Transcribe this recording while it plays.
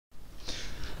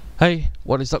Hey,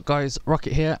 what is up guys,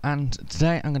 Rocket here, and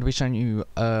today I'm going to be showing you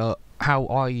how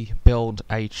I build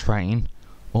a train,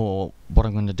 or what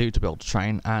I'm going to do to build a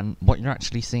train. And what you're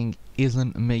actually seeing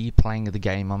isn't me playing the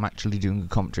game, I'm actually doing a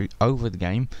commentary over the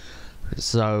game.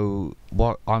 So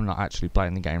I'm not actually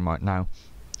playing the game right now.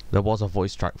 There was a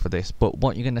voice track for this, but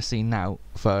what you're going to see now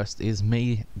first is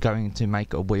me going to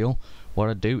make a wheel.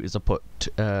 What I do is I put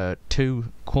 2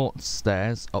 quartz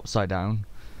stairs upside down.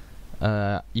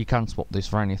 You can swap this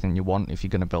for anything you want if you're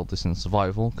going to build this in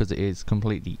survival, because it is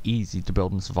completely easy to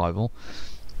build in survival.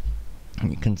 And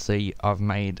you can see I've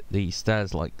made the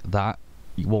stairs like that.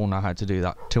 You all know how to do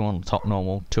that. 2 on the top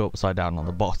normal, 2 upside down on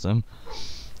the bottom.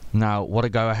 Now what I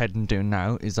go ahead and do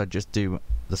now is I just do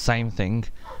the same thing,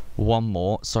 1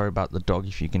 more. Sorry about the dog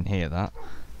if you can hear that.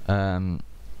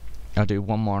 I'll do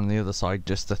 1 more on the other side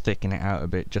just to thicken it out a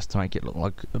bit, just to make it look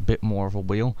like a bit more of a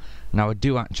wheel. Now I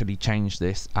do actually change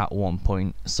this at one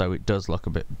point so it does look a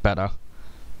bit better,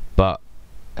 but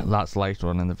that's later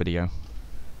on in the video.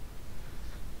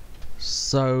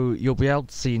 So you'll be able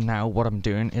to see now what I'm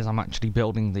doing is I'm actually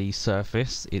building the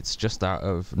surface. It's just out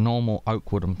of normal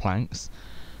oak wood and planks.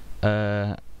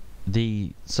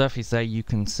 The surface there, you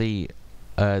can see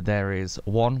there is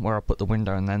 1 where I put the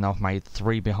window, and then I've made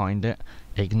 3 behind it.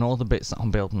 Ignore the bits that I'm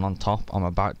building on top, I'm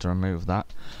about to remove that.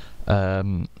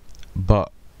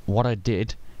 But what I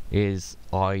did is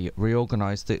I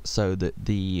reorganized it so that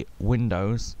the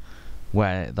windows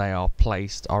where they are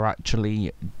placed are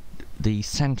actually the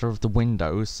center of the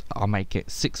windows. I make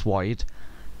it 6 wide.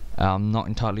 I'm not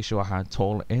entirely sure how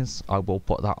tall it is. I will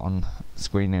put that on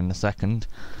screen in a second.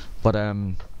 But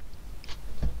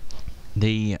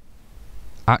the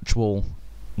actual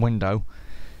window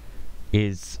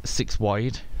is 6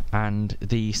 wide, and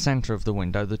the center of the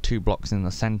window, the 2 blocks in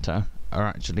the center, are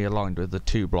actually aligned with the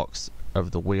 2 blocks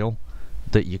of the wheel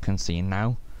that you can see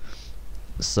now.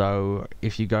 So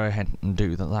if you go ahead and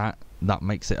do that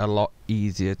makes it a lot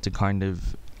easier to kind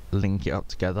of link it up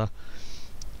together.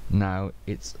 Now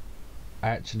I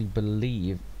actually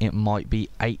believe it might be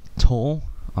 8 tall,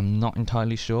 I'm not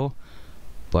entirely sure,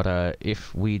 but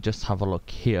if we just have a look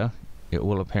here, it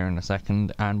will appear in a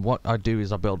second. And what I do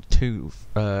is I build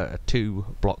a 2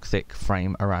 block thick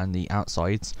frame around the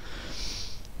outsides,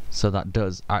 so that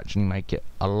does actually make it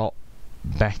a lot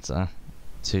better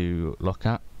to look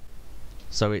at.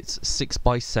 So it's 6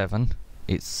 by 7,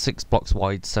 it's 6 blocks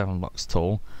wide, 7 blocks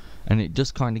tall, and it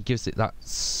just kind of gives it that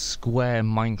square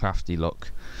Minecrafty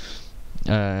look,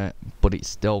 but it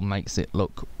still makes it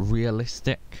look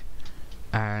realistic.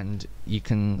 And you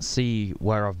can see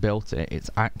where I've built it, it's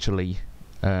actually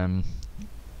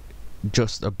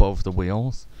just above the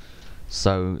wheels,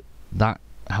 so that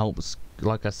helps,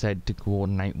 like I said, to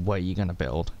coordinate where you're going to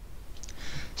build.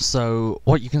 So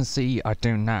what you can see I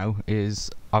do now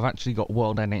is I've actually got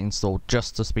World Edit installed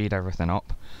just to speed everything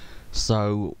up.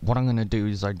 So what I'm going to do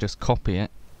is I just copy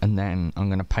it and then I'm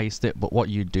going to paste it, but what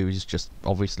you do is just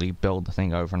obviously build the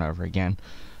thing over and over again,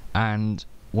 and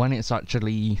when it's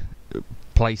actually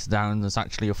placed down, there's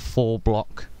actually a 4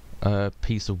 block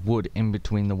piece of wood in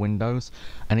between the windows,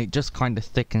 and it just kind of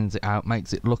thickens it out,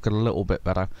 makes it look a little bit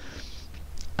better.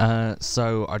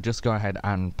 So I just go ahead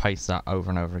and paste that over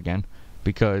and over again,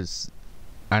 because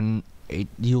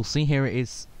you'll see here it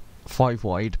is 5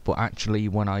 wide, but actually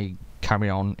when I carry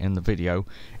on in the video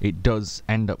it does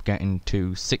end up getting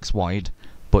to 6 wide,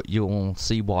 but you'll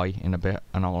see why in a bit,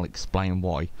 and I'll explain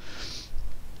why.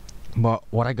 But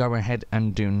what I go ahead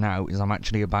and do now is I'm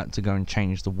actually about to go and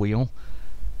change the wheel,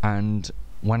 and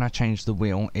when I change the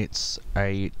wheel it's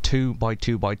a 2 by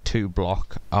 2 by 2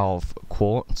 block of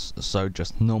quartz, so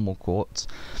just normal quartz,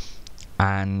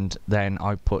 and then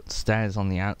I put stairs on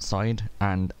the outside,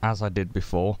 and as I did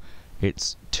before,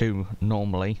 it's 2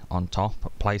 normally on top,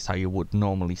 place how you would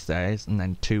normally stairs, and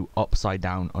then 2 upside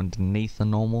down underneath the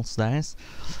normal stairs.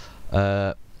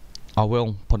 I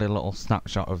will put a little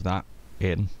snapshot of that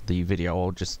in the video,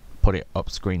 I'll just put it up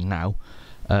screen now.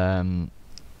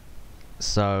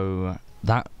 So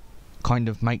that kind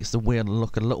of makes the wheel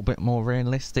look a little bit more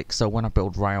realistic, so when I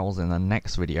build rails in the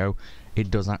next video it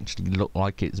does actually look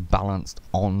like it's balanced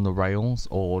on the rails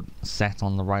or set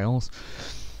on the rails.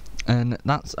 And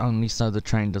that's only so the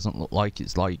train doesn't look like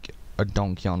it's like a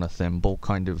donkey on a thimble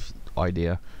kind of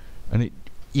idea, and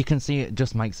you can see it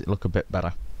just makes it look a bit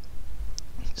better.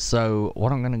 So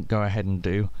what I'm going to go ahead and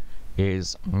do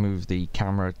is move the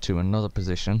camera to another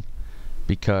position,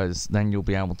 because then you'll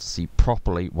be able to see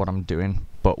properly what I'm doing.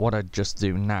 But what I just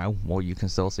do now, while you can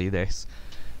still see this,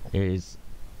 is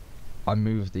I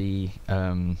move the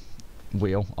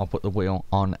wheel, I'll put the wheel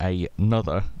on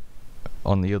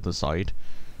on the other side,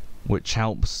 which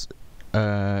helps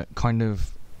kind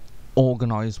of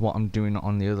organise what I'm doing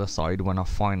on the other side when I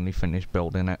finally finish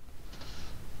building it.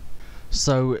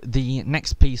 So the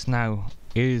next piece now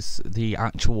is the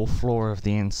actual floor of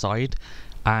the inside,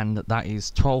 and that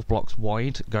is 12 blocks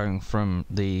wide, going from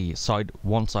the side,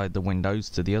 one side of the windows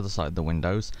to the other side of the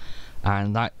windows,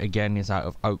 and that again is out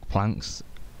of oak planks.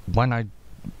 When I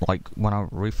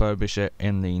refurbish it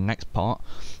in the next part,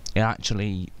 it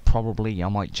actually probably I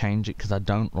might change it because I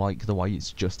don't like the way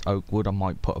it's just oak wood. I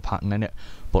might put a pattern in it,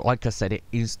 but like I said, it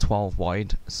is 12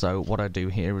 wide. So what I do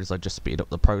here is I just speed up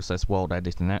the process while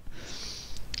editing it,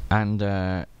 and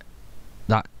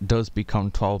that does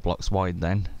become 12 blocks wide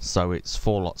then. So it's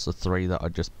 4 lots of 3 that I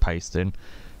just paste in,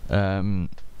 and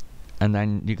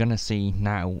then you're gonna see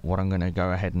now what I'm gonna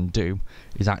go ahead and do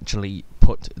is actually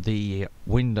put the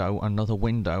window, another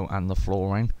window, and the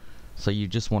floor in. So you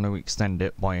just want to extend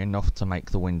it by enough to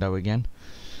make the window again.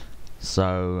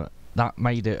 So that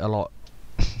made it a lot,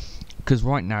 because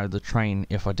right now the train,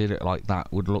 if I did it like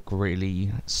that, would look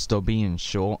really stubby and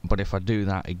short, but if I do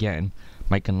that again,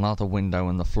 make another window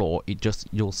in the floor,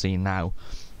 you'll see now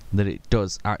that it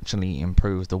does actually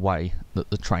improve the way that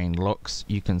the train looks.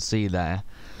 You can see there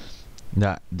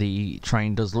that the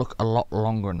train does look a lot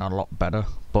longer and a lot better.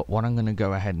 But what I'm going to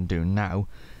go ahead and do now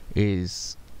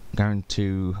is going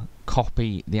to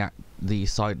copy the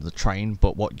side of the train,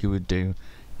 but what you would do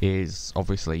is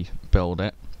obviously build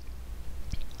it,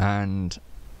 and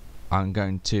I'm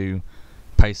going to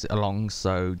paste it along.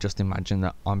 So just imagine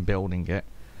that I'm building it.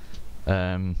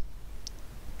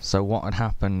 So what would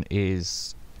happen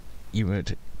is you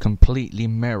would completely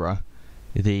mirror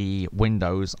the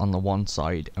windows on the one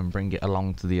side and bring it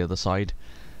along to the other side,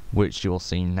 which you'll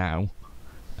see now.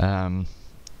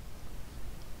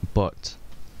 But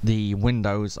the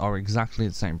windows are exactly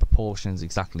the same proportions,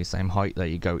 exactly the same height. There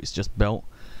you go, it's just built.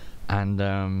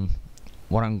 And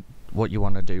what you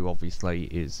want to do obviously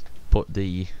is put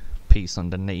the piece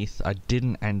underneath. I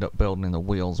didn't end up building the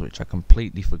wheels, which I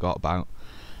completely forgot about,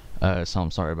 so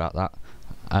I'm sorry about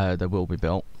that. They will be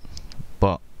built,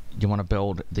 but you want to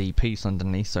build the piece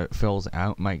underneath so it fills it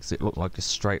out, makes it look like a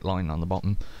straight line on the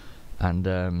bottom.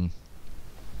 And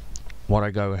what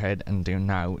I go ahead and do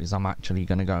now is I'm actually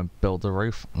going to go and build the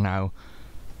roof. Now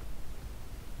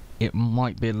it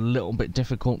might be a little bit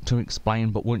difficult to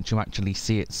explain, but once you actually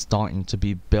see it starting to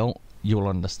be built, you'll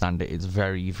understand it. It's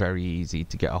very, very easy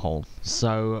to get a hold.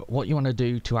 So what you want to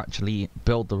do to actually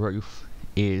build the roof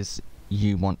is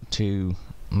you want to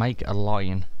make a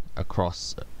line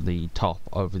across the top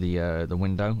over the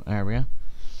window area,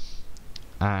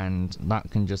 and that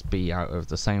can just be out of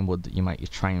the same wood that you make your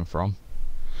train from.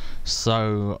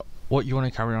 So what you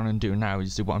want to carry on and do now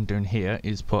is do what I'm doing here,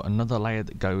 is put another layer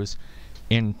that goes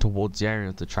in towards the area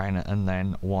of the trainer, and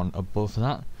then one above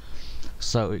that,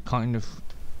 so it kind of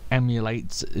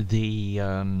emulates the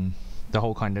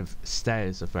whole kind of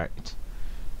stairs effect.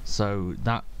 So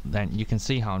that, then you can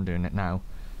see how I'm doing it now.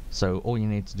 So all you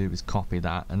need to do is copy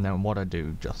that, and then what I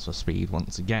do, just for speed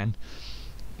once again,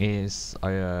 is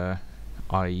I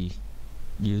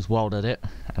use World Edit,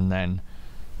 and then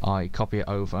I copy it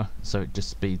over, so it just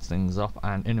speeds things up.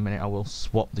 And in a minute I will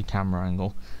swap the camera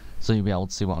angle so you'll be able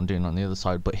to see what I'm doing on the other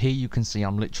side. But here you can see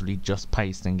I'm literally just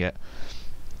pasting it.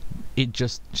 It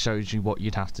just shows you what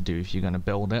you'd have to do if you're going to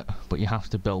build it, but you have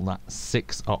to build that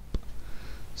 6 up.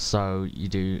 So you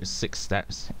do 6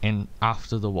 steps in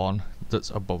after the one that's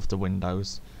above the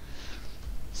windows.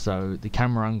 So the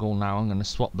camera angle now, I'm going to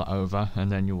swap that over,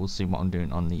 and then you will see what I'm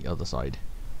doing on the other side.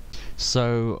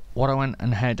 So what I went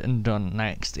ahead and done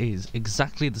next is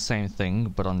exactly the same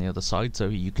thing, but on the other side. So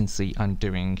you can see I'm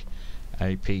doing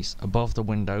a piece above the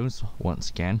windows once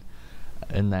again,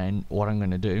 and then what I'm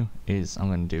going to do is I'm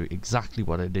going to do exactly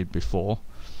what I did before,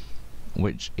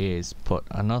 which is put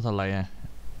another layer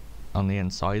on the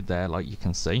inside there, like you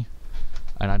can see.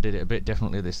 And I did it a bit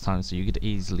differently this time so you could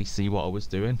easily see what I was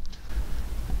doing.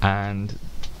 And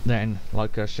then,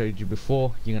 like I showed you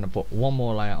before, you're going to put one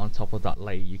more layer on top of that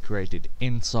layer you created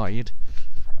inside.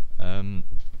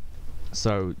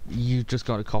 So you just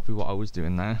got to copy what I was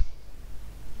doing there.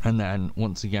 And then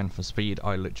once again, for speed,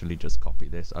 I literally just copy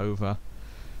this over,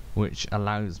 which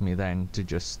allows me then to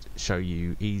just show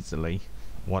you easily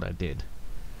what I did.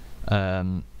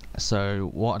 So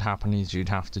what would happen is you'd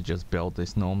have to just build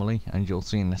this normally, and you'll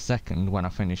see in a second when I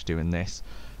finish doing this,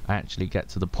 I actually get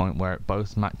to the point where it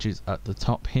both matches at the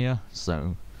top here.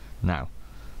 So now,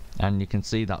 and you can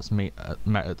see that's met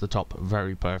at the top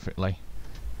very perfectly.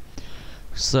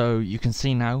 So you can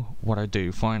see now what I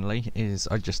do finally is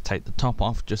I just take the top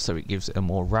off just so it gives it a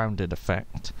more rounded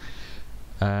effect.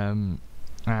 And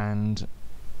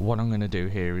what I'm going to do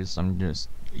here is I'm just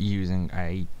using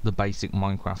the basic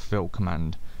Minecraft fill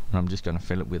command and I'm just going to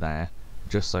fill it with air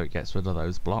just so it gets rid of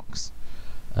those blocks.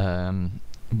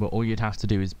 But all you'd have to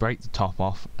do is break the top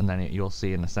off, and then you'll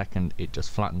see in a second it just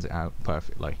flattens it out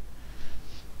perfectly.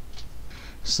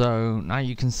 So now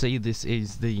you can see this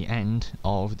is the end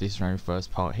of this very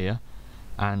first part here,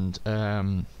 and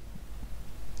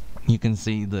you can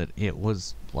see that it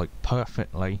was like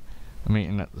perfectly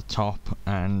meeting at the top,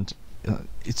 and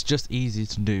it's just easy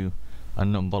to do a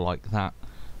number like that,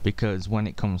 because when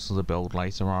it comes to the build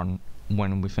later on,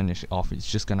 when we finish it off,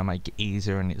 it's just going to make it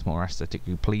easier and it's more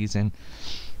aesthetically pleasing.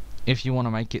 If you want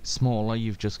to make it smaller,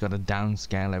 you've just got to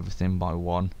downscale everything by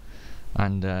 1,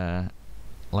 and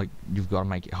like you've got to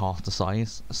make it half the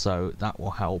size, so that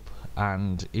will help.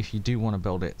 And if you do want to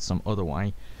build it some other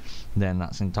way, then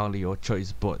that's entirely your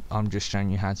choice, but I'm just showing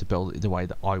you how to build it the way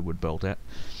that I would build it.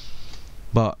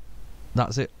 But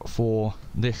that's it for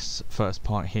this first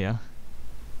part here.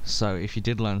 So if you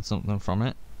did learn something from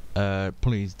it,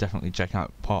 please definitely check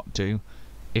out part 2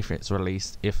 if it's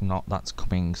released. If not, that's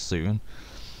coming soon.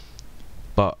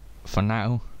 But for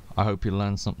now, I hope you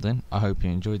learned something. I hope you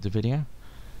enjoyed the video.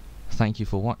 Thank you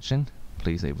for watching.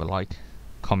 Please leave a like,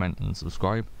 comment and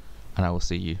subscribe, and I will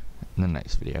see you in the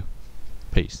next video.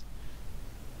 Peace.